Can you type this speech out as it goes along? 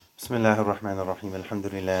بسم الله الرحمن الرحيم الحمد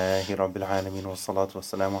لله رب العالمين والصلاة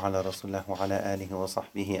والسلام على رسول الله وعلى آله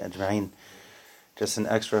وصحبه أجمعين. Just an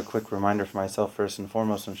extra quick reminder for myself first and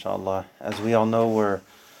foremost, inshallah. As we all know, we're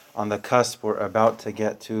on the cusp, we're about to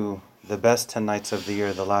get to the best 10 nights of the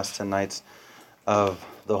year, the last 10 nights of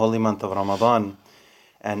the holy month of Ramadan.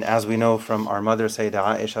 And as we know from our mother,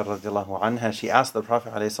 Sayyidah Aisha radiallahu anha, she asked the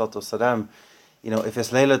Prophet ﷺ, if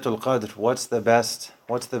it's Laylatul Qadr, what's the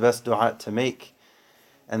best dua to make?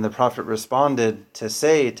 And the Prophet responded to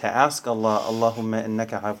ask Allah, Allahumma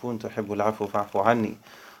innaka afun tuhibbul afu fa'fu anni.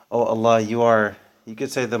 Oh Allah, you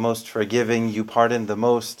could say the most forgiving, you pardon the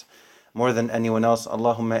most, more than anyone else.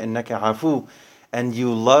 Allahumma innaka afu, and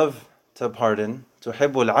you love to pardon.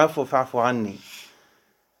 Tuhibbul afu fa'fu anni.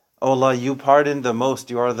 Oh Allah, you pardon the most,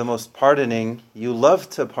 you are the most pardoning, you love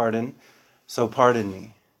to pardon, so pardon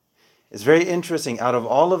me. It's very interesting, out of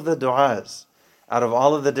all of the du'as, out of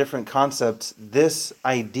all of the different concepts, this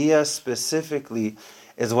idea specifically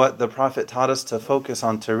is what the Prophet taught us to focus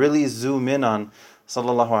on, to really zoom in on,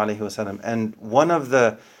 sallallahu alaihi wasallam. And one of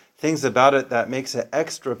the things about it that makes it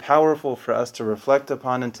extra powerful for us to reflect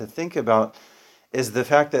upon and to think about is the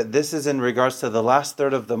fact that this is in regards to the last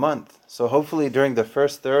third of the month. So hopefully during the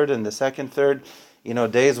first third and the second third,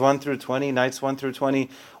 days 1 through 20, nights 1 through 20,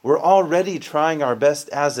 we're already trying our best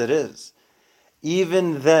as it is.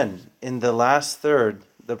 Even then, in the last third,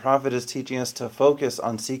 the Prophet is teaching us to focus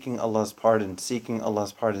on seeking Allah's pardon, seeking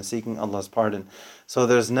Allah's pardon, seeking Allah's pardon. So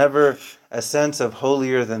there's never a sense of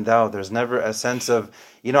holier than thou. There's never a sense of,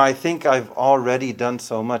 I think I've already done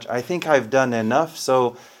so much. I think I've done enough,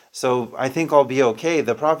 so I think I'll be okay.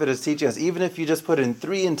 The Prophet is teaching us, even if you just put in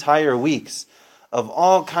 3 entire weeks of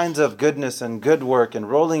all kinds of goodness and good work and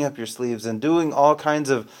rolling up your sleeves and doing all kinds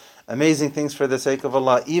of amazing things for the sake of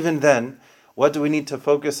Allah, even then, what do we need to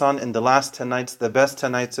focus on in the last 10 nights, the best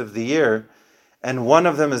 10 nights of the year? And one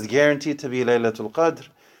of them is guaranteed to be Laylatul Qadr,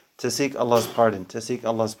 to seek Allah's pardon, to seek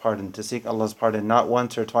Allah's pardon, to seek Allah's pardon, not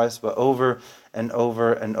once or twice, but over and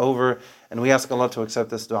over and over. And we ask Allah to accept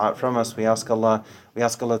this dua from us. We ask Allah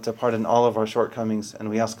to pardon all of our shortcomings, and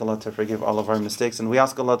we ask Allah to forgive all of our mistakes, and we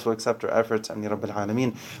ask Allah to accept our efforts. Ameen Rabbil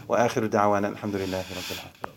Alameen. Wa akhiru da'wana alhamdulillahi Rabbil Alameen.